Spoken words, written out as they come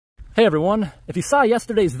Hey everyone, if you saw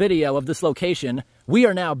yesterday's video of this location, we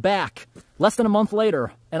are now back, less than a month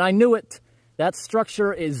later, and I knew it. That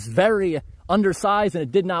structure is very undersized and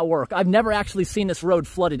it did not work. I've never actually seen this road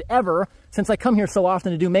flooded ever since I come here so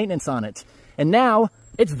often to do maintenance on it. And now,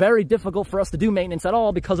 it's very difficult for us to do maintenance at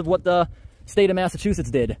all because of what the state of Massachusetts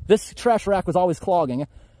did. This trash rack was always clogging,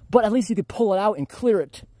 but at least you could pull it out and clear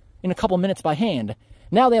it in a couple minutes by hand.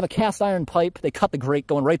 Now they have a cast iron pipe. They cut the grate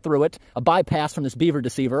going right through it, a bypass from this Beaver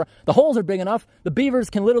deceiver. The holes are big enough. The Beavers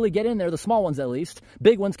can literally get in there, the small ones at least.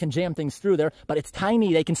 Big ones can jam things through there, but it's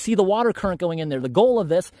tiny. They can see the water current going in there. The goal of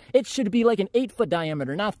this, it should be like an 8-foot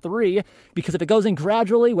diameter, not 3, because if it goes in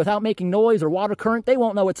gradually without making noise or water current, they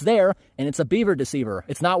won't know it's there, and it's a Beaver deceiver.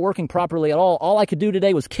 It's not working properly at all. All I could do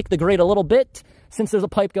today was kick the grate a little bit since there's a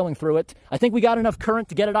pipe going through it. I think we got enough current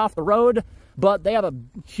to get it off the road, but they have a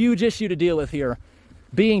huge issue to deal with here.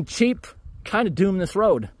 Being cheap kind of doomed this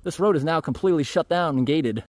road. This road is now completely shut down and gated.